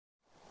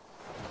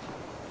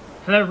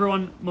Hello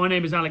everyone, my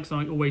name is Alex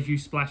and I always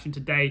use Splash, and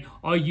today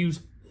I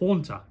use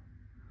Haunter.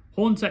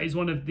 Haunter is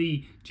one of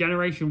the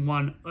Generation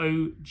 1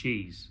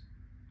 OGs.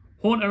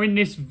 Haunter in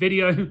this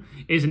video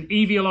is an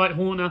Eviolite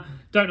Haunter.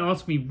 Don't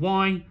ask me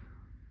why.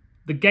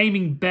 The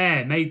Gaming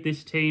Bear made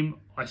this team.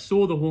 I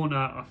saw the Haunter,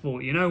 I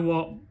thought, you know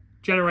what?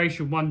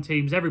 Generation 1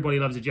 teams, everybody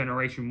loves a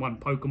Generation 1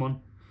 Pokemon.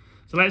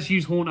 So let's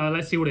use Haunter,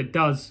 let's see what it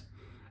does.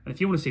 And if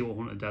you want to see what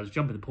Haunter does,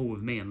 jump in the pool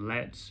with me and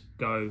let's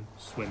go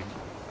swimming.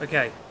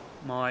 Okay.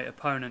 My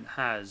opponent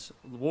has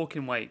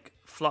Walking Wake,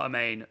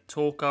 Fluttermane,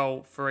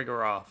 Torkoal,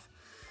 Farigiraf,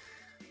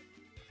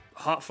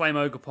 Heartflame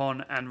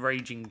Ogerpon, and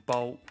Raging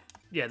Bolt.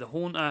 Yeah, the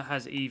Haunter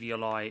has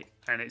Eviolite,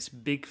 and its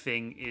big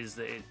thing is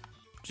that it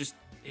just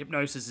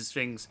hypnosises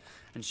things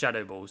and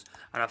Shadow Balls.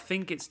 And I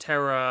think it's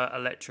Terra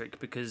Electric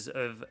because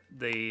of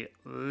the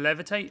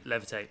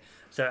Levitate,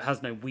 so it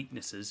has no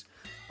weaknesses.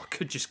 I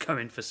could just go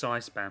in for Psy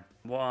Spam.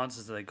 What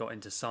answers have they got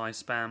into Psy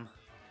Spam?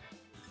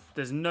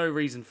 There's no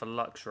reason for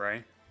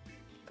Luxray.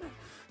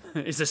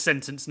 It's a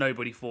sentence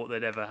nobody thought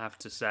they'd ever have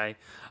to say.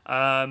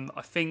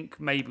 I think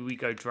maybe we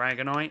go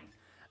Dragonite.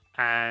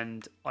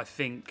 And I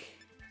think...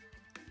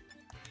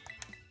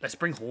 let's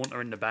bring Haunter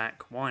in the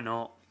back. Why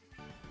not?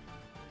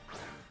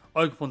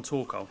 Ogerpon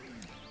Torkoal.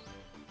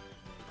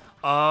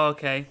 Oh,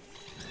 okay.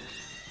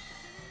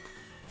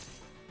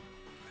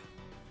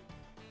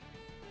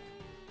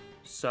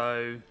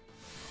 So...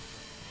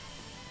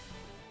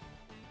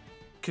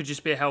 could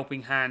just be a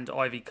helping hand,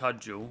 Ivy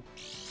Cudgel.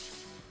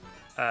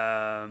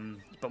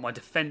 But my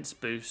defense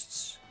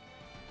boosts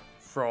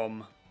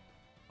from...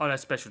 oh no,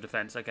 special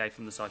defense. Okay,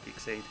 from the Psychic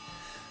Seed.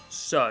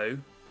 So,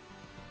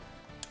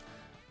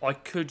 I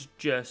could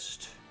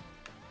just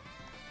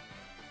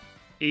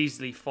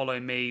easily follow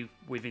me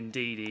with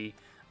Indeedee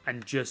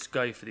and just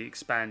go for the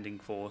Expanding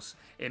Force.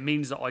 It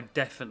means that I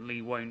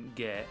definitely won't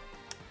get...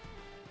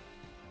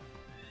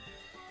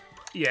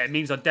 yeah, it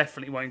means I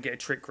definitely won't get a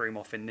Trick Room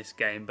off in this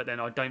game. But then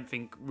I don't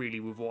think really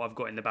with what I've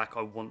got in the back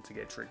I want to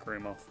get a Trick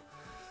Room off.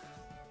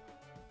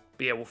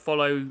 But yeah, we'll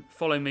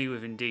follow me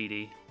with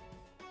Indeedee.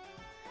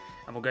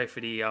 And we'll go for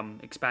the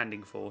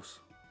Expanding Force.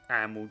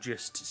 And we'll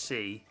just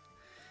see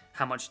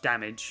how much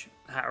damage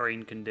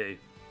Hatterene can do.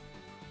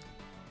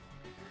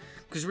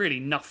 Because really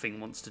nothing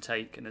wants to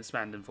take an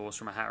Expanding Force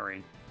from a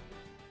Hatterene.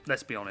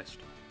 Let's be honest.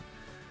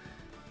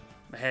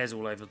 My hair's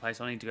all over the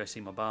place. I need to go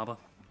see my barber.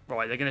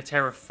 Right, they're going to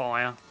Terra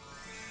Fire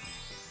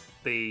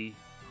the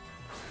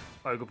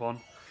Ogerpon.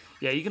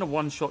 Yeah, you're going to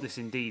one-shot this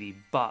Indeedee,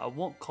 but at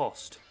what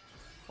cost?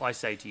 I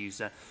say to you,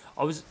 sir.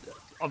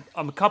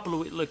 I'm a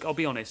couple of... look, I'll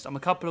be honest. I'm a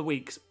couple of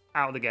weeks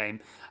out of the game,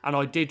 and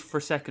I did for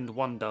a second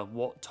wonder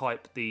what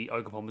type the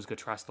Ogerpon was going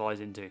to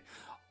Terastallize into.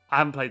 I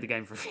haven't played the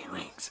game for a few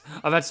weeks.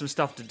 I've had some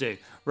stuff to do.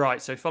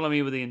 Right, so follow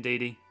me with the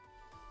Indeedee.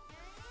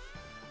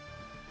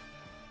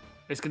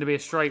 It's going to be a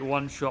straight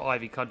one-shot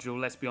Ivy Cudgel.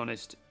 Let's be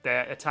honest.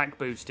 They're attack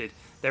boosted.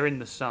 They're in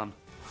the sun.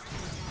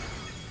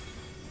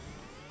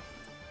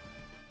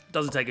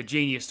 Doesn't take a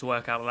genius to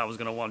work out that was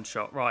going to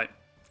one-shot. Right.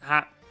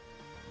 Hat,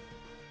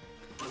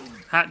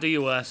 do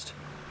your worst.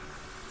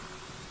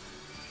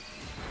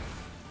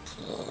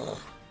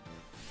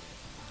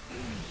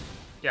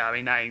 Yeah,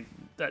 I mean,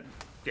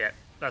 yeah,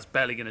 that's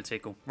barely going to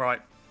tickle.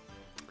 Right.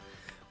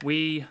 I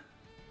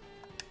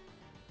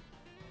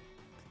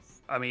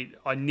mean,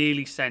 I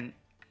nearly sent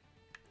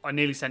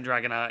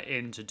Dragonite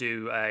in to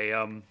do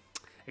a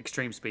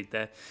extreme speed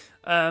there.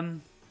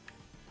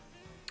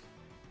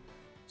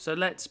 So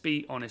let's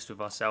be honest with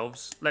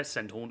ourselves. Let's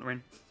send Haunter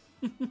in.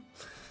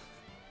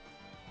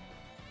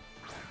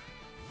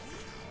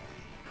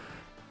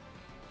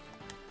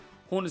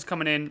 Haunter's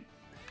coming in.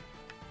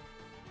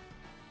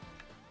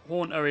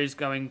 Haunter is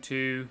going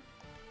to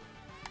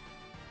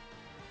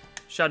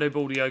Shadow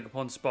Ball the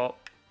Ogerpon spot,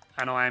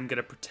 and I am going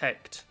to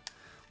protect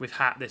with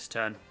Hat this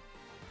turn.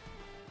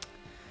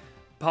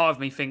 Part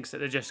of me thinks that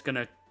they're just going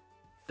to...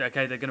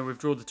 okay, they're going to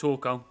withdraw the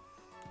Torkoal.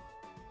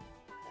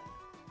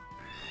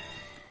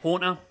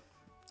 Haunter,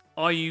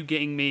 are you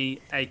getting me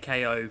a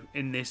KO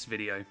in this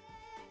video?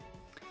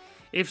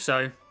 If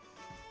so,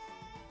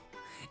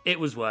 it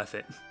was worth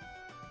it.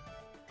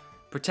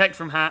 Protect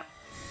from Hat.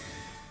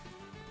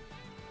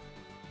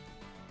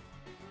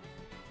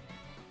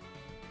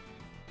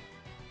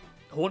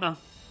 Haunter.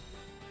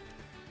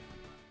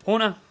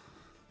 Haunter,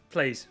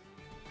 please.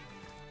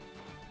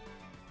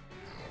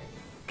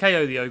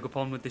 KO the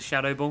Ogerpon with the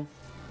Shadow Ball.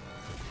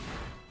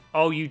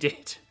 Oh, you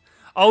did.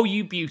 Oh,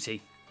 you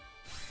beauty.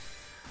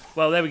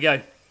 Well, there we go.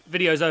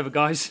 Video's over,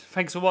 guys.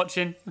 Thanks for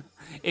watching.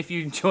 If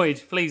you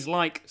enjoyed, please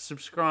like,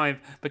 subscribe,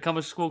 become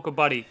a Squawker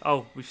buddy.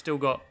 Oh, we've still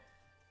got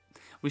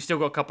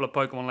a couple of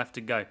Pokemon left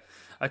to go.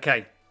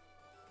 Okay.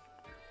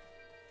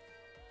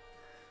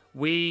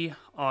 We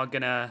are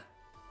gonna...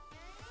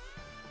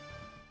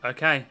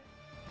 okay.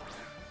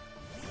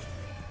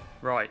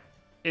 Right.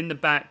 In the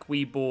back,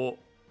 we bought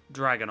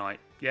Dragonite.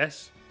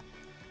 Yes?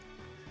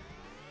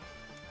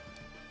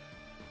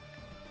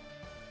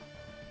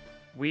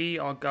 We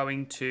are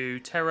going to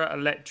Terra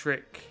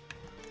Electric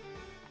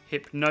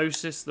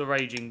Hypnosis the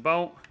Raging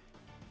Bolt.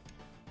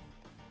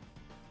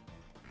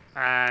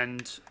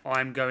 And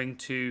I'm going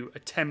to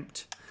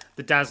attempt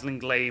the Dazzling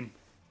Gleam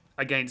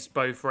against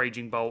both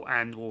Raging Bolt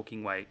and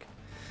Walking Wake.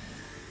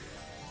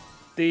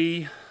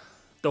 The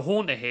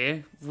Haunter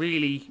here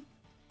really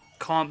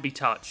can't be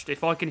touched.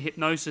 If I can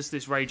Hypnosis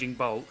this Raging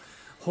Bolt,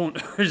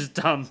 Haunter has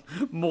done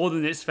more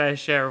than its fair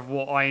share of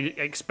what I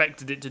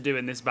expected it to do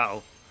in this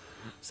battle.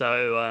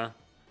 So,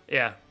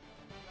 yeah.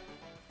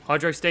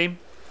 Hydro Steam.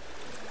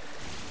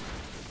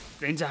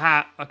 Into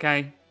Hat,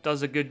 okay,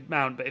 does a good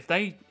amount. But if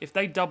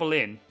they double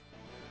in,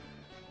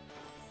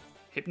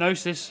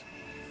 Hypnosis.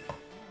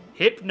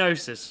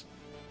 Hypnosis.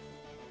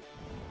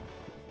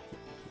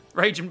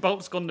 Raging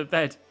Bolt's gone to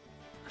bed.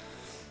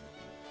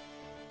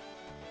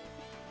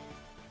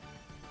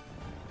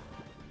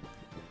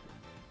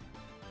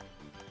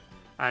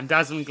 And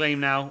Dazzling Gleam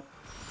now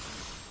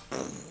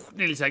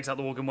nearly takes out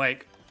the Walking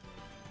Wake.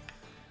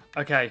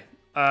 Okay,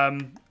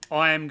 I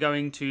am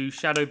going to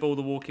Shadow Ball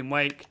the Walking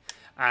Wake,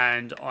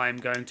 and I'm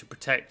going to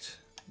protect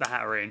the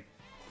Hatterene.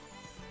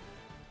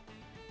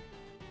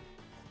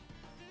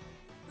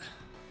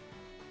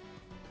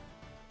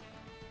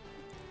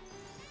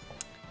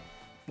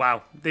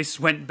 Wow, this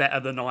went better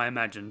than I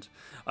imagined.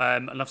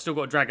 And I've still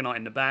got a Dragonite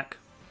in the back.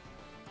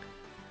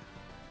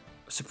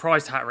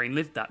 Surprised Hatterene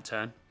lived that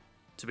turn,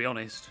 to be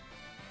honest.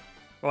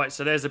 Right,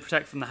 so there's a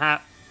Protect from the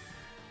Hat.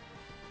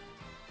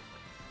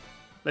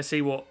 Let's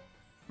see what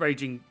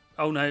Raging...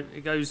 Oh no,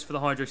 it goes for the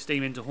Hydro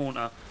Steam into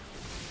Haunter.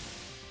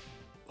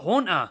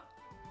 Haunter!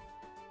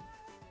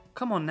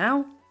 Come on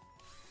now.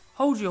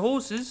 Hold your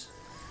horses.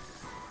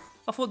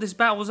 I thought this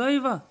battle was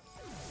over.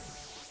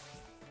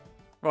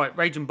 Right,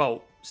 Raging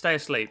Bolt. Stay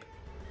asleep.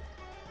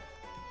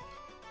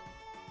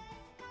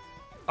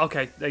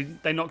 Okay,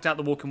 they knocked out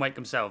the Walking Wake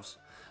themselves.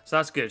 So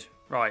that's good.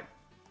 Right.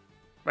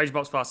 Raging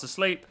Bolt's fast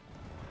asleep.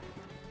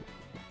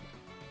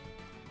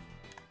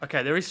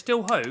 Okay, there is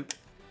still hope.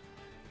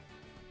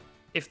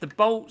 If the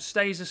Bolt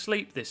stays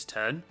asleep this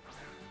turn,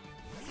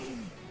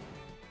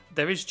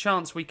 there is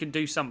chance we can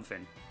do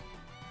something.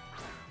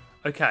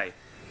 Okay.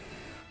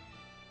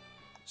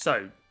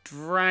 So,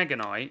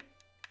 Dragonite,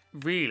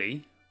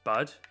 really,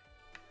 bud,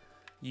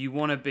 you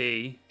want to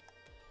be...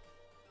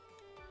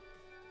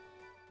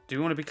 Do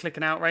we want to be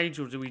clicking Outrage,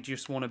 or do we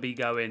just want to be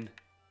going...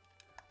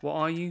 What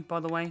are you,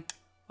 by the way?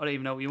 I don't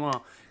even know what you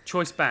are.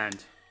 Choice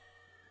Band.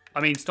 I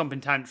mean,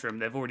 Stomping Tantrum,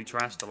 they've already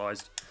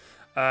terastallized.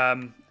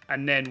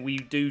 And then we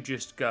do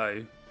just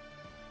go...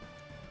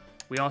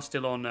 We are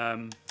still on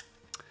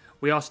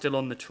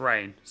the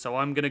terrain, so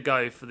I'm going to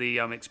go for the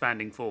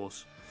Expanding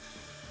Force.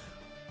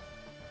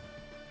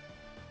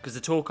 Because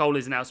the Torkoal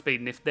isn't outspeed,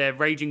 and if their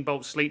Raging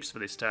Bolt sleeps for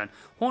this turn...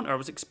 Haunter, I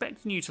was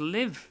expecting you to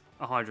live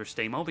a Hydro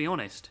Steam, I'll be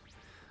honest.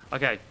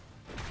 Okay.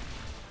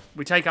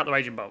 We take out the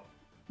Raging Bolt.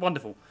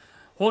 Wonderful.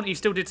 Haunter, you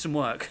still did some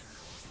work.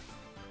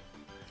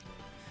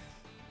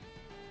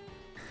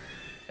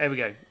 There we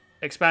go.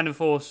 Expanding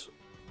Force.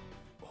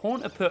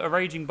 Haunter put a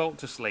Raging Bolt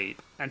to sleep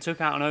and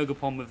took out an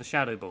Ogerpon with the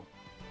Shadow Ball.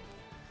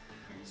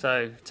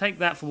 So, take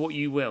that for what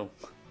you will.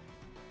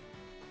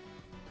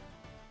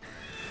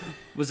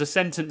 Was a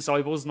sentence I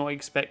was not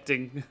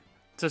expecting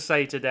to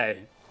say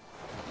today.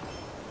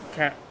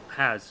 Cat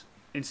has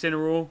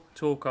Incineroar,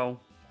 Torkoal,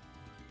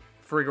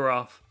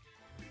 Farigiraf,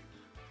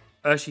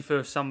 Urshifu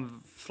of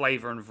some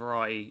flavour and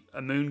variety,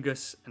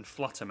 Amoonguss and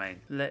Fluttermane.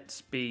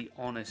 Let's be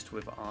honest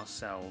with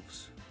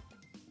ourselves.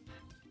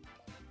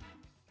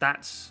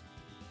 That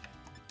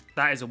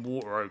is a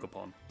Water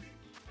Ogerpon.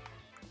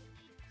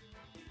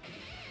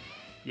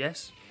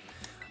 Yes.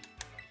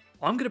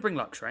 I'm going to bring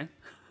Luxray.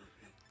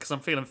 Because I'm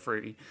feeling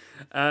fruity.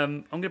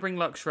 I'm going to bring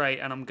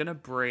Luxray, and I'm going to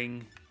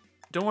bring...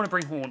 Don't want to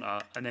bring Haunter,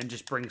 and then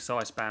just bring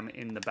Psyspam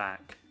in the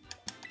back.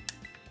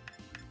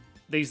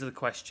 These are the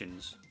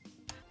questions.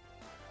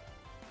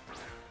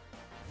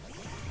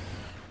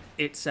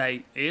 It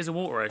is a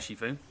Water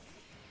Urshifu.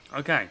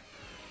 Okay.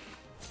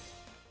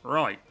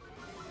 Right.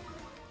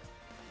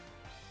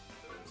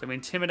 So we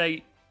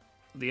intimidate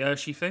the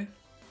Urshifu.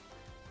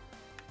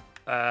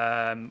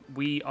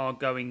 We are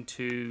going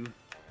to...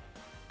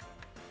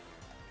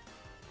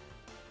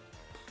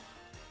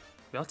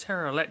 We are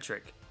Terra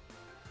Electric.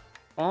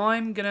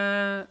 I'm going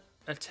to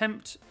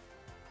attempt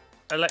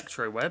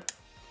Electro Web.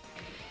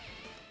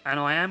 And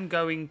I am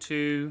going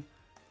to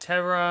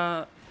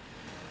Terra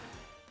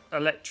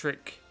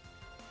Electric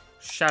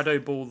Shadow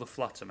Ball the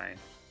Fluttermane.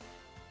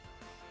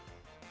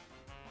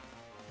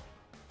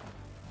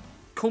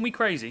 Call me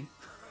crazy.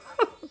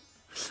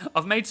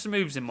 I've made some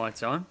moves in my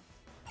time.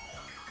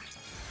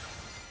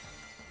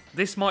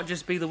 This might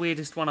just be the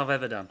weirdest one I've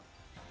ever done.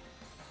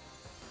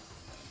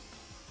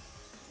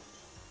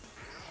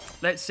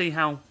 Let's see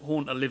how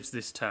Haunter lives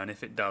this turn,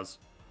 if it does.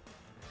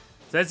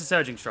 So there's the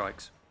Surging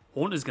Strikes.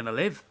 Haunter's going to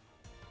live.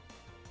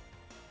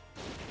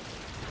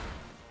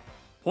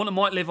 Haunter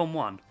might live on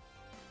 1.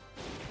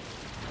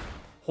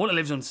 Haunter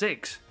lives on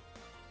 6.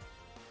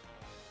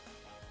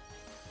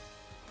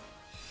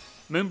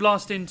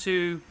 Moonblast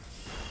into...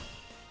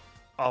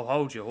 Oh,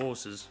 hold your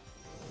horses.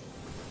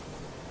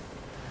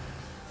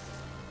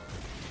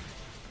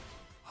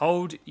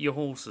 Hold your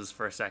horses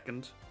for a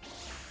second.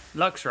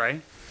 Luxray.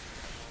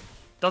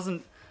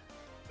 Doesn't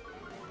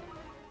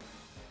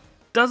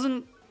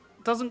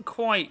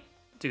quite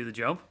do the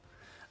job.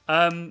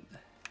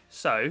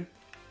 So,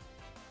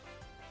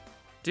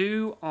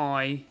 do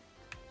I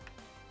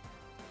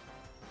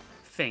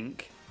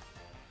think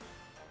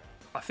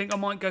I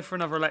might go for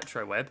another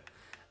Electro Web,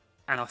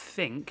 and I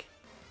think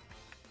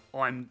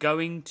I'm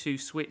going to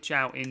switch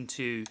out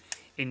into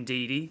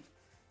Indeedee,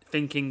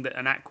 thinking that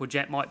an Aqua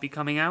Jet might be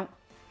coming out.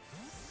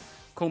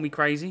 Call me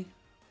crazy.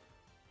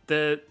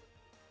 The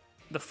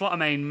Flutter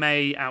Mane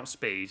may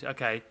outspeed.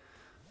 Okay,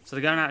 so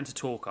they're going out into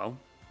Torkoal.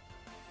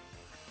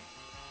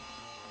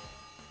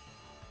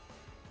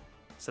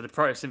 So the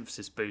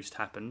photosynthesis boost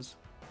happens.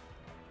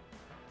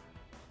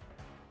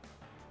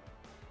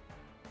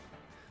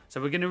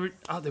 So we're gonna.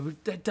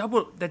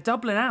 They're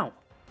doubling out.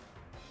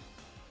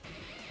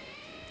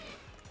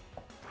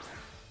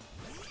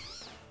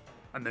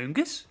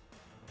 Amoonguss?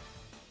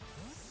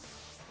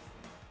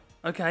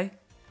 Okay.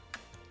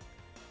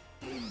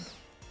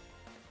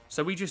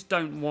 So we just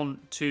don't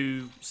want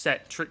to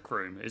set Trick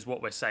Room, is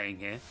what we're saying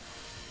here.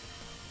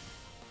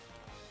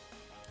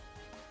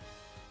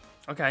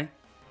 Okay.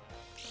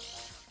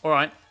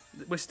 Alright,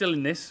 we're still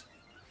in this.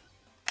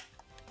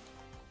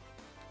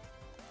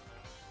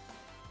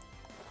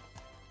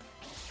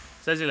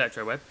 So there's the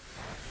Electro Web.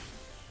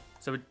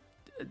 So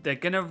they're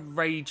going to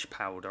Rage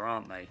Powder,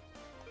 aren't they?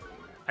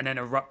 And then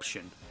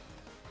Eruption.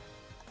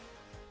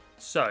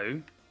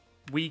 So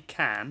we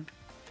can...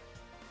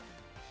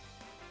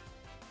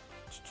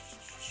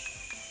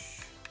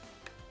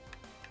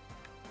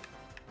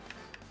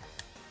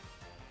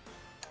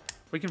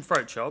 We can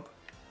Throat Chop.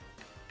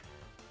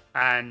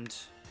 And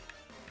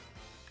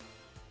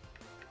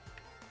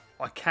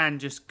I can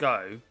just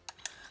go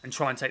and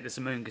try and take this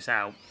Amoonguss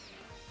out.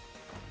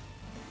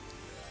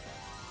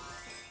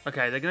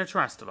 Okay, they're going to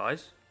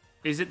Terastallize.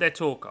 Is it their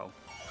Torkoal?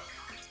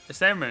 It's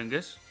their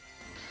Amoonguss.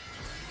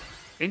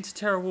 Into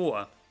Terra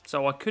Water.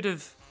 So I could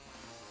have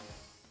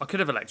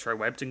Electro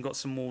Webbed and got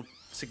some more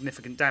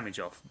significant damage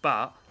off,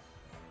 but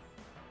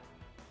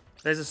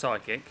there's a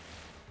Psychic.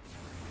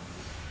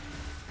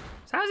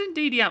 So how's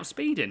Indeedee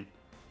outspeeding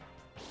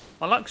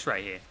my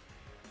Luxray here?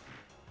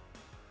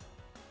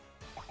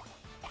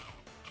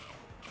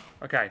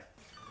 Okay.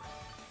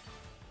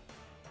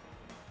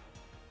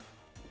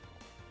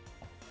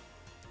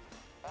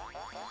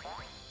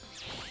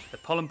 The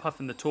Pollen Puff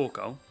and the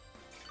Torkoal.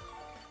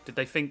 Did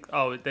they think...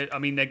 Oh, I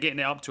mean, they're getting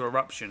it up to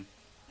Eruption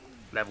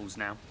levels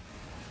now.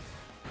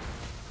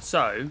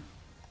 So,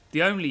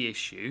 the only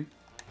issue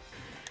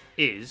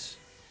is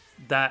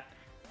that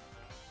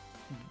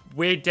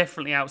we're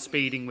definitely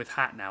outspeeding with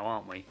Hat now,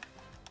 aren't we?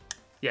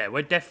 Yeah,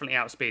 we're definitely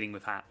outspeeding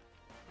with Hat.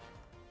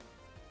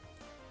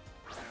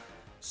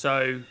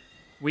 So,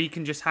 we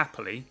can just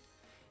happily,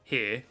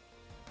 here,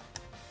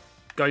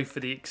 go for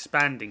the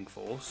Expanding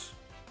Force.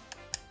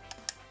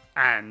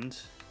 And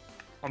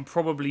I'm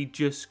probably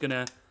just going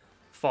to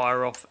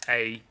fire off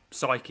a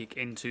Psychic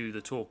into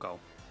the Torkoal.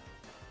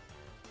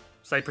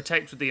 So they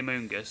protect with the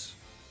Amoonguss.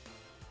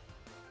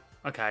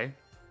 Okay.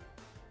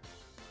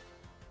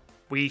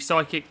 We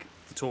Psychic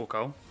the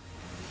Torkoal.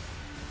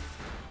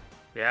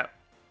 Yeah.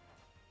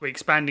 We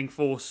Expanding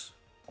Force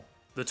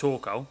the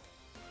Torkoal.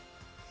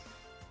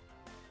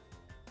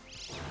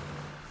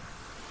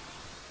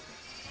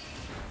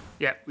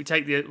 Yeah, we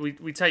take the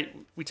we take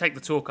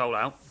the Torkoal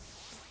out.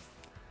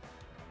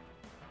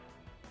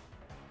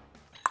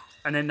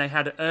 And then they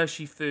had an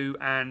Urshifu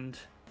and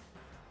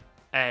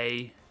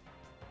a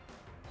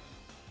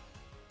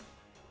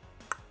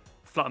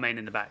Flutter Mane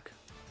in the back.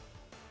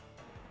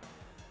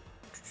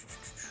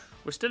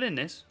 We're still in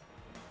this.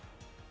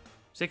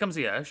 So here comes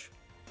the Ursh.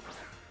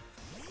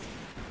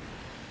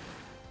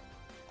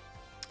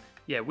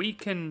 Yeah, we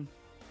can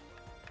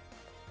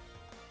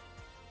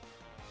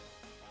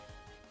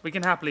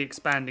happily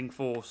Expanding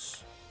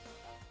Force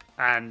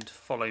and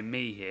follow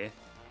me here.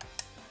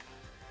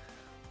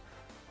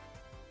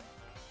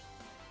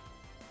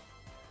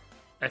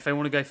 If they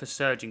want to go for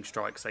Surging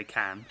Strikes, they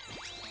can.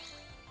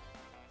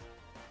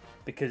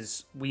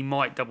 Because we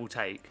might double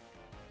take.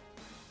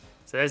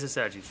 So there's a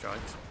Surging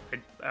Strikes.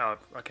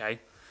 Okay.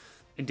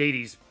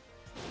 Indeedee's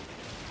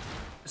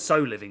so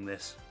living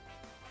this.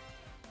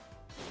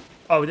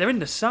 Oh, they're in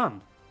the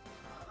sun.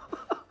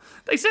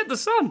 They said the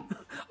sun.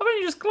 I've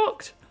only just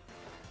clocked.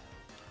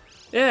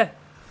 Yeah.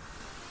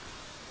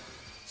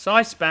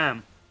 Psy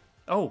Spam.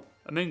 Oh,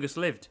 Amoonguss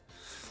lived.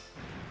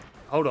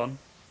 Hold on.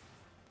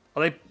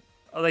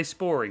 Are they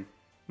sporing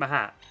my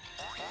hat?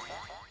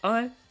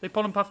 Oh, they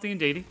Pollen Puff the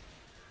Indeedee.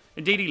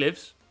 Indeedee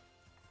lives.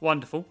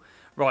 Wonderful.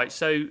 Right,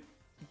 so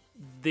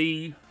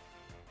the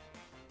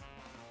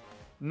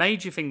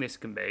major thing this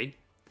can be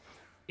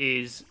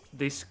is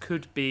this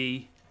could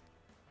be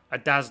a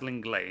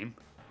Dazzling Gleam,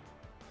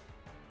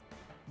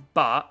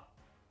 but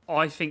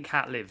I think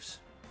Hat lives.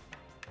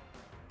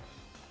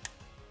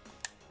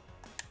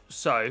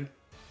 So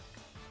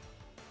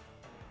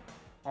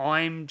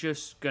I'm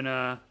just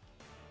gonna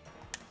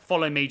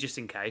follow me just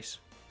in case.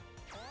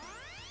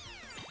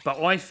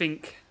 But I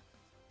think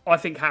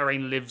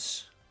Hatterene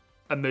lives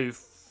a move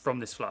from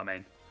this Flutter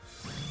Mane.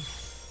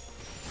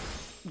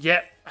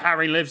 Yep,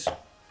 Harry lives.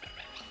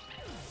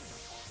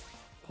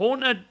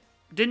 Haunter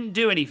didn't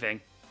do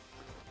anything.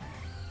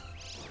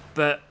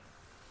 But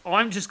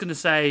I'm just going to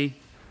say,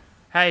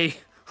 hey,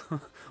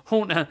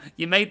 Haunter,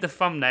 you made the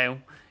thumbnail.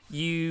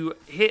 You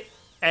hit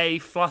a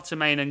flutter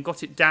main and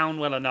got it down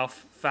well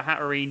enough for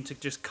Hatterene to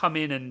just come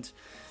in and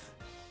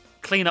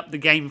clean up the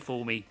game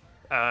for me.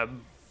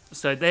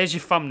 So there's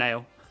your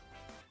thumbnail.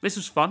 This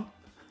was fun.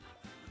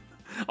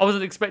 I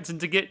wasn't expecting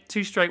to get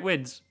 2 straight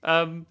wins.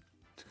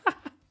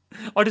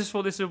 I just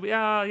thought this would be,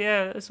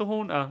 yeah, it's a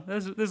Haunter.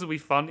 This will be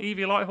fun. If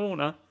you like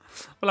Haunter,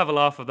 we'll have a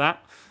laugh at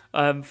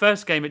that.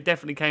 First game, it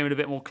definitely came in a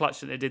bit more clutch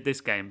than it did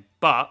this game.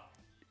 But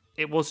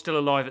it was still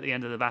alive at the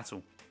end of the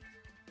battle.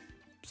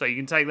 So you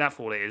can take that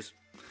for what it is.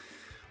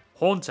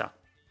 Haunter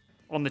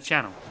on the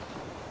channel.